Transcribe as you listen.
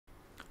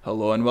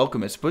Hello and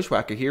welcome, it's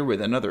Bushwhacker here with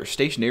another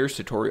Stationeers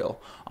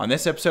tutorial. On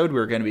this episode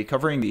we're going to be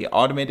covering the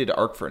automated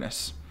arc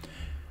furnace.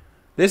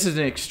 This is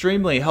an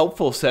extremely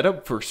helpful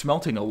setup for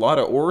smelting a lot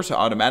of ores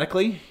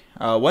automatically.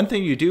 One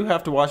thing you do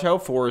have to watch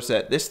out for is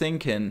that this thing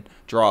can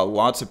draw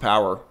lots of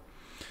power.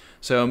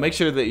 So make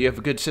sure that you have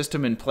a good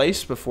system in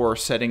place before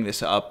setting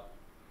this up.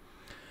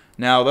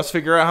 Now let's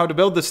figure out how to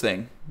build this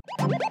thing.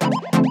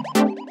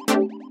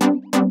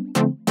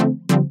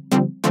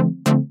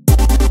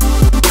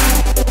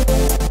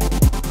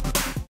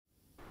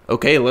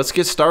 Okay, let's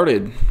get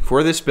started.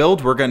 For this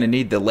build, we're going to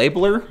need the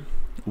labeler,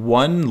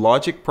 1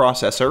 logic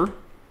processor,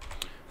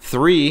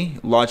 3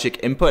 logic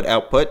input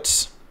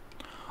outputs.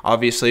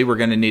 Obviously, we're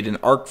going to need an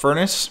arc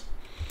furnace,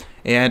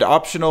 and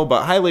optional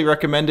but highly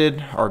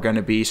recommended are going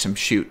to be some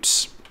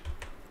chutes.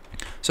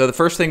 So the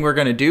first thing we're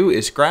going to do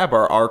is grab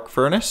our arc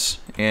furnace,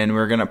 and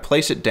we're going to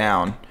place it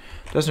down.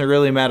 Doesn't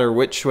really matter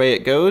which way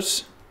it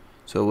goes,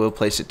 so we'll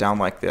place it down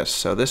like this.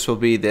 So this will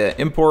be the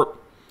import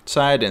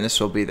side, and this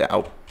will be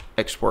the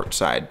export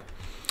side.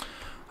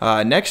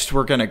 Next,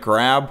 we're going to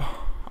grab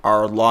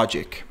our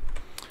logic.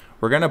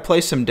 We're going to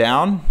place them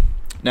down.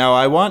 Now,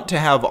 I want to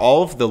have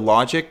all of the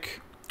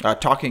logic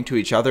talking to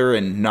each other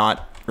and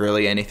not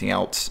really anything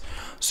else.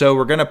 So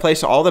we're going to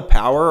place all the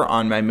power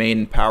on my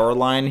main power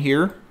line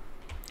here.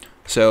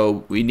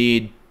 So we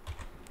need,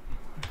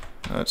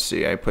 let's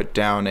see, I put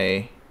down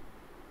a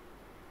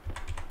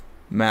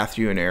math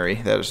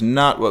unary. That is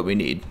not what we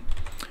need.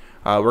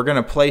 We're going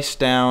to place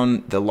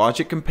down the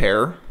logic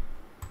compare.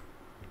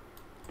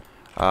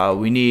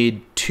 We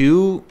need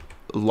 2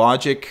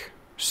 logic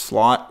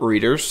slot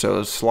readers,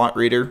 so slot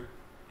reader,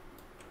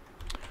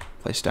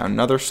 place down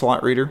another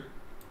slot reader,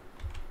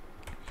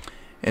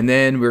 and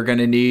then we're going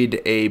to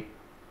need a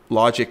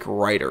logic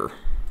writer.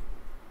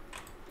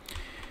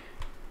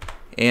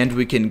 And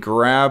we can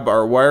grab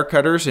our wire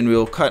cutters and we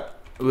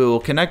will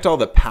connect all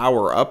the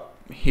power up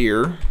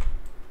here.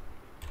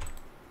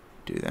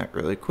 Do that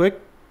really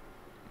quick.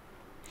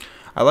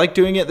 I like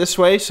doing it this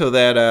way so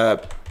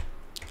that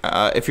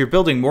if you're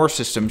building more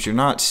systems, you're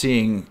not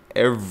seeing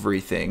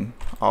everything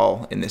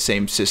all in the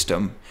same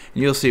system.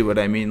 And you'll see what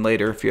I mean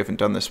later if you haven't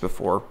done this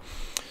before.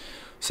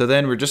 So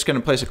then we're just going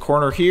to place a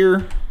corner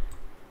here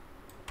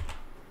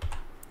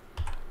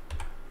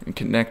and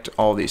connect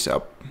all these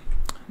up.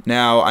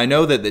 Now, I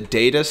know that the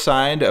data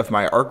side of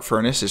my arc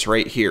furnace is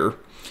right here.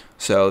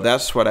 So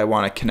that's what I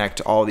want to connect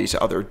all these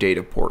other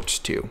data ports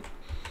to.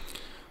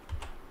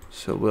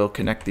 So we'll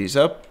connect these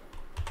up.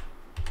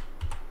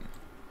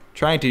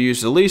 Trying to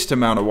use the least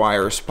amount of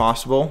wire as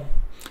possible.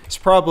 It's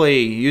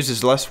probably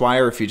uses less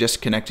wire if you just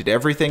connected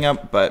everything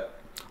up, but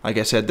like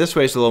I said, this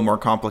way is a little more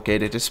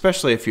complicated,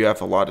 especially if you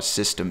have a lot of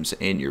systems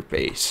in your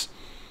base.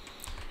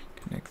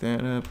 Connect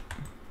that up.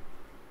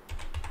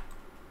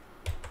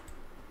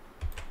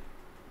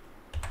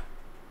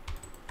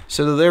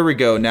 So there we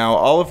go. Now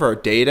all of our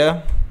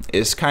data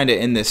is kind of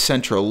in this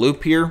central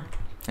loop here,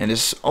 and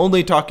is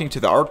only talking to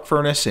the arc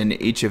furnace and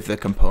each of the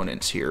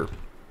components here.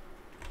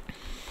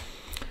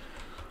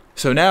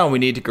 So now we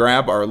need to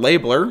grab our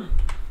labeler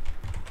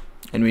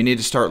and we need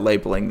to start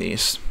labeling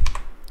these.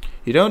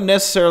 You don't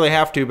necessarily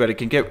have to, but it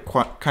can get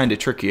kind of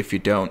tricky if you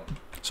don't.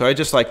 So I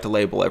just like to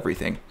label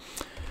everything.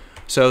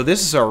 So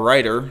this is our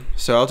writer.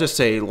 So I'll just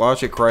say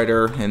logic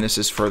writer, and this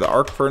is for the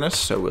arc furnace.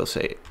 So we'll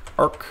say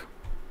arc.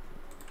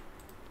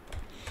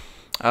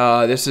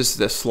 This is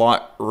the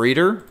slot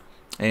reader,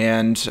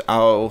 and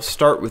I'll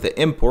start with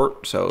the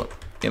import. So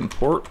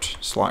import,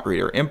 slot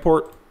reader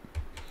import.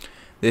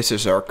 This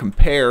is our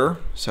compare,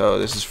 so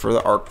this is for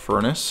the arc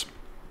furnace.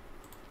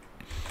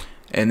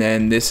 And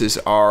then this is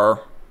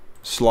our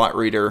slot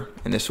reader,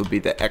 and this will be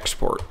the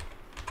export.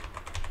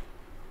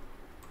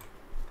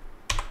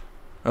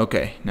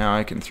 Okay, now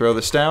I can throw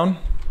this down,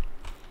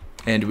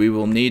 and we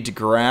will need to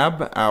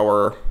grab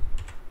our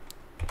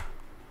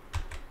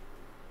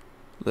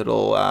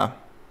little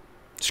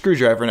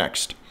screwdriver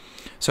next.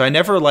 So I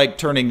never like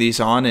turning these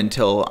on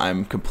until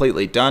I'm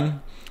completely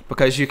done,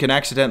 because you can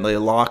accidentally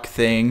lock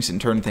things and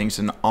turn things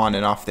on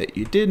and off that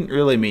you didn't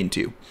really mean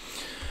to.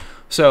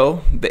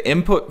 So the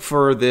input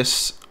for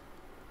this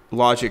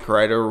logic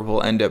writer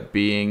will end up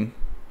being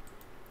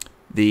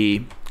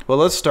well,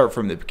 let's start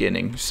from the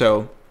beginning.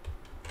 So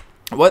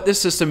what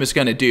this system is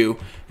going to do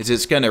is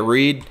it's going to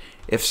read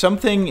if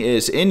something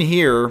is in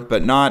here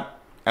but not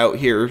out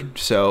here.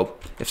 So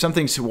if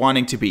something's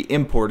wanting to be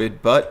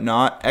imported but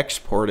not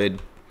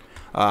exported,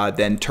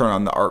 then turn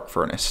on the arc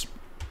furnace.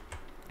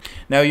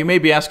 Now you may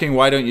be asking,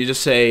 why don't you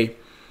just say,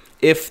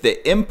 if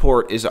the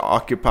import is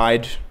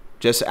occupied,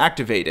 just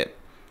activate it?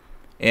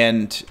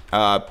 And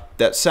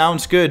that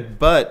sounds good,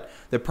 but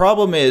the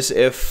problem is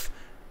if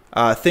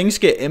things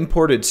get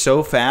imported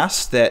so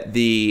fast that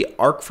the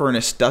arc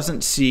furnace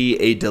doesn't see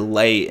a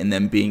delay in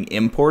them being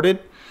imported.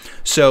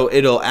 So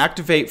it'll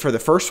activate for the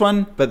first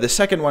one, but the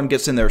second one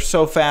gets in there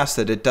so fast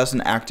that it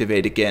doesn't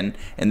activate again,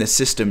 and the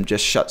system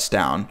just shuts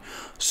down.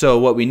 So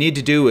what we need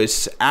to do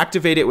is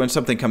activate it when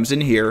something comes in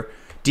here,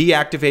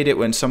 deactivate it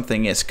when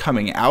something is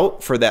coming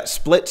out for that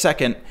split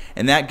second,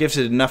 and that gives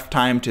it enough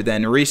time to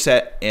then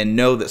reset and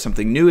know that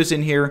something new is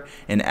in here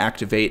and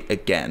activate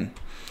again.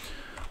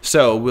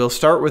 So we'll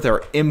start with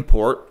our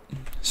import.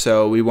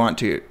 So we want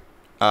to,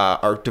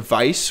 our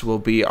device will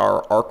be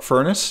our arc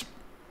furnace.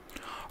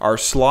 Our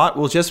slot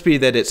will just be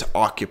that it's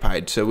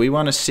occupied. So we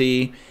want to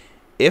see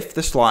if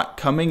the slot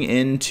coming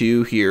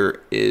into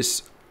here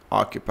is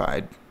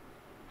occupied.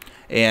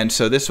 And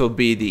so this will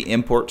be the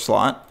import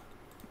slot.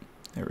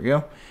 There we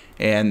go.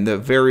 And the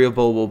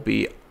variable will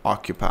be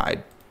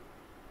occupied.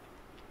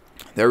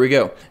 There we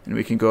go. And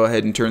we can go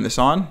ahead and turn this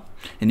on.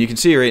 And you can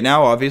see right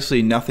now,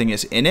 obviously nothing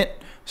is in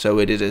it, so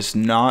it is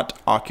not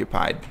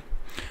occupied.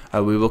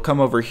 We will come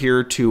over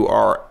here to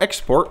our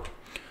export.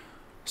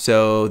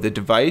 So the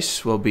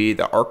device will be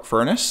the arc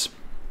furnace.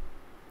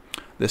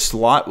 The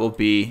slot will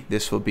be,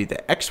 this will be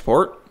the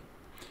export.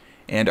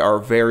 And our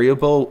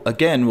variable,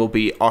 again, will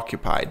be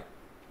occupied.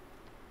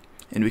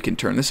 And we can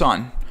turn this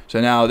on. So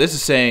now this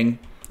is saying,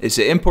 is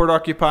the import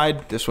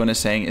occupied? This one is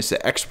saying, is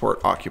the export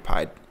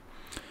occupied?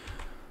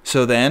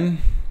 So then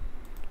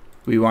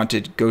we want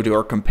to go to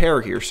our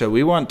compare here. So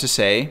we want to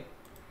say,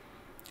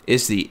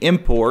 is the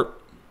import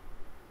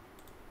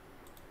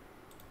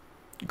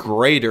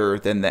greater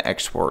than the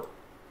export?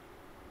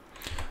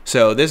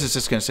 So this is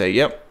just going to say,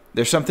 yep,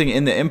 there's something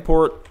in the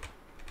import,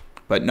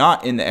 but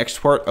not in the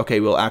export. Okay,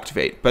 we'll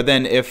activate. But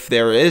then if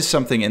there is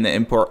something in the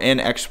import and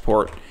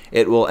export,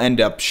 it will end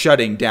up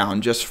shutting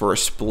down just for a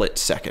split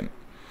second.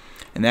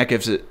 And that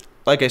gives it,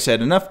 like I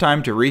said, enough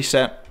time to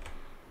reset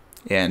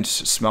and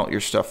smelt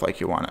your stuff like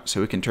you want it.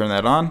 So we can turn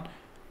that on.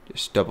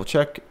 Just double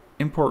check,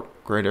 import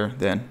greater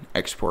than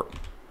export.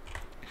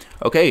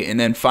 Okay, and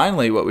then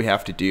finally what we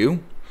have to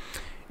do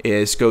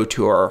is go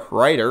to our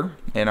writer,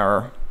 and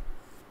our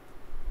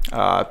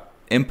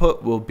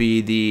input will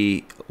be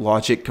the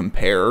logic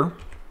comparer.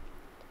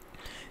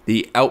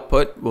 The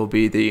output will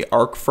be the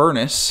arc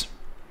furnace,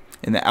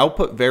 and the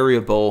output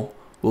variable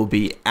will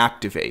be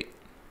activate.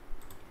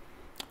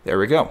 There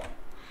we go.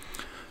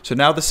 So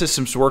now the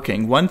system's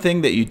working. One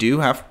thing that you do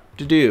have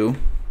to do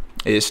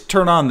is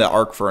turn on the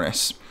arc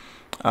furnace.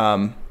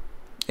 And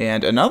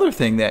another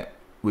thing that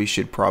we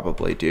should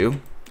probably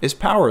do is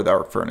power the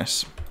arc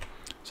furnace.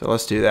 So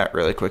let's do that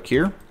really quick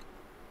here.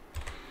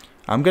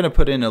 I'm going to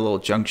put in a little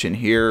junction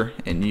here,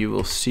 and you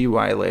will see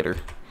why later.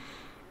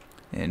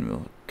 And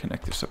we'll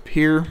connect this up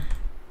here.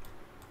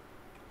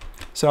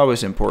 It's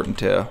always important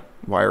to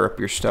wire up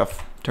your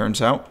stuff,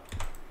 turns out.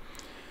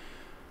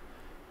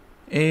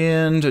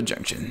 And a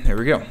junction. There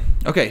we go.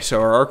 Okay,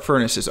 so our arc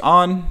furnace is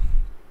on.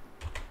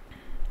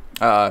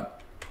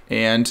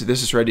 And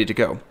this is ready to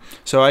go.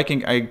 So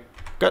I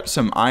got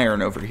some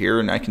iron over here,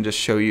 and I can just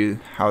show you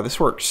how this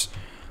works.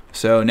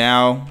 So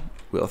now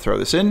we'll throw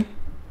this in,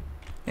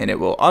 and it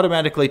will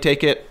automatically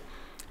take it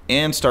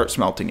and start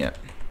smelting it.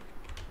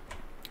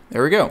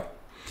 There we go.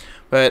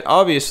 But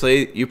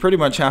obviously, you pretty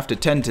much have to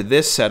tend to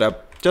this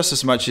setup just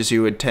as much as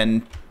you would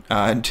tend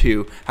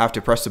to have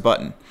to press the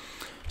button.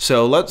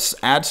 So let's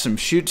add some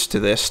chutes to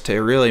this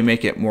to really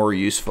make it more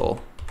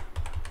useful.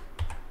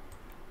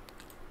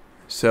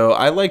 So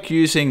I like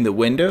using the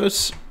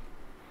windows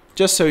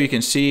just so you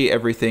can see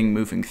everything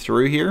moving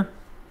through here.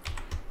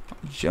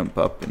 I'll jump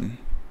up, and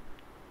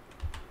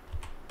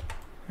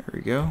there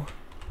we go.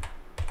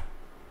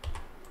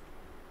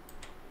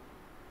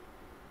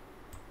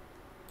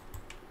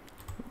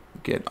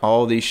 Get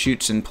all these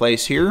chutes in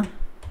place here.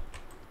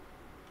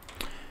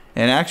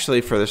 And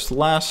actually for this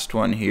last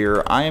one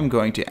here, I am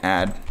going to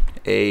add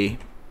a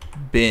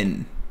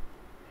bin.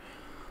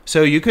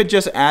 So you could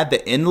just add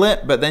the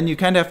inlet, but then you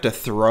kind of have to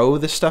throw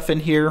the stuff in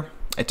here.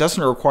 It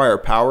doesn't require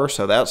power,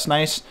 so that's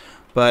nice.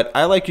 But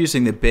I like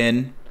using the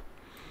bin.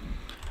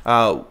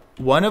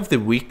 One of the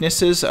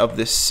weaknesses of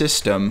this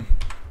system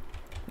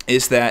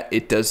is that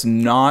it does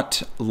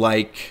not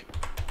like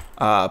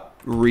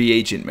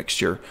reagent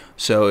mixture.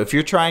 So if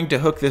you're trying to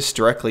hook this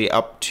directly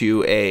up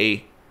to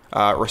a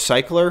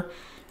recycler,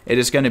 it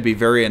is going to be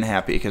very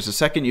unhappy, because the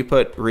second you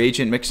put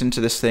reagent mix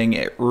into this thing,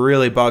 it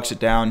really bogs it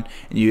down,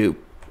 and you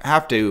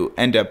have to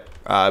end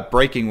up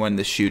breaking one of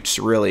the chutes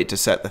really to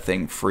set the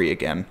thing free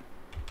again.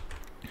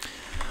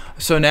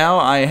 So now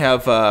I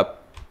have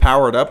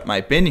powered up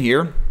my bin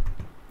here,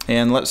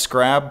 and let's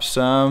grab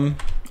some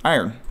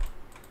iron.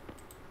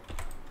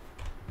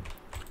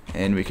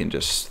 And we can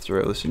just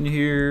throw this in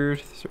here,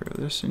 throw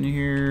this in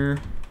here,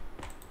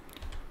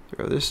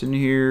 throw this in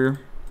here.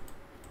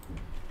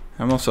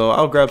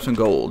 I'll grab some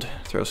gold,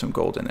 throw some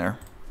gold in there.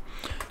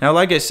 Now,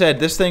 like I said,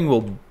 this thing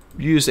will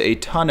use a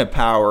ton of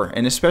power,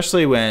 and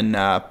especially when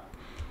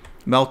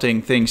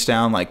melting things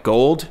down like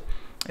gold,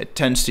 it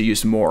tends to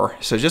use more.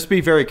 So just be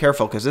very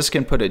careful, because this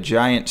can put a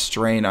giant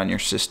strain on your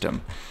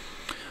system.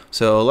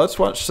 So let's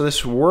watch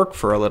this work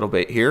for a little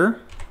bit here.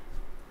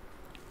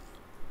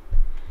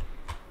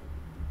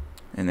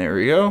 And there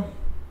we go.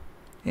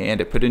 And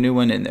it put a new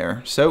one in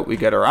there. So we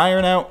got our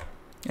iron out,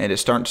 and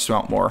it's starting to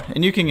smelt more.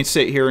 And you can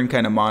sit here and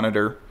kind of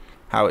monitor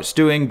how it's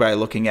doing by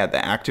looking at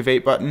the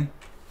activate button.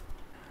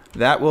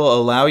 that will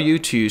allow you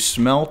to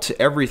smelt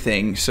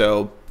everything.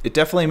 So it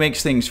definitely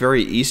makes things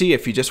very easy.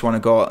 If you just want to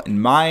go out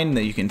and mine,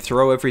 then you can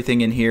throw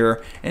everything in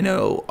here and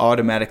it'll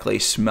automatically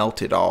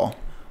smelt it all.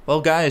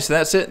 Well guys,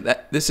 that's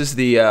it. This is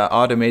the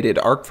automated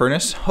arc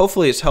furnace.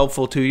 Hopefully it's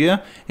helpful to you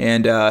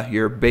and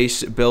your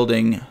base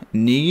building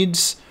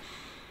needs.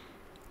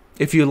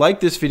 If you like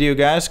this video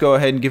guys, go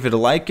ahead and give it a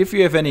like. If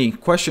you have any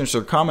questions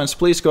or comments,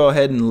 please go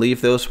ahead and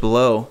leave those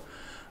below.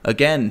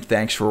 Again,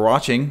 thanks for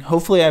watching.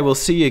 Hopefully I will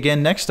see you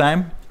again next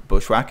time.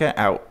 Bushwacka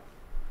out.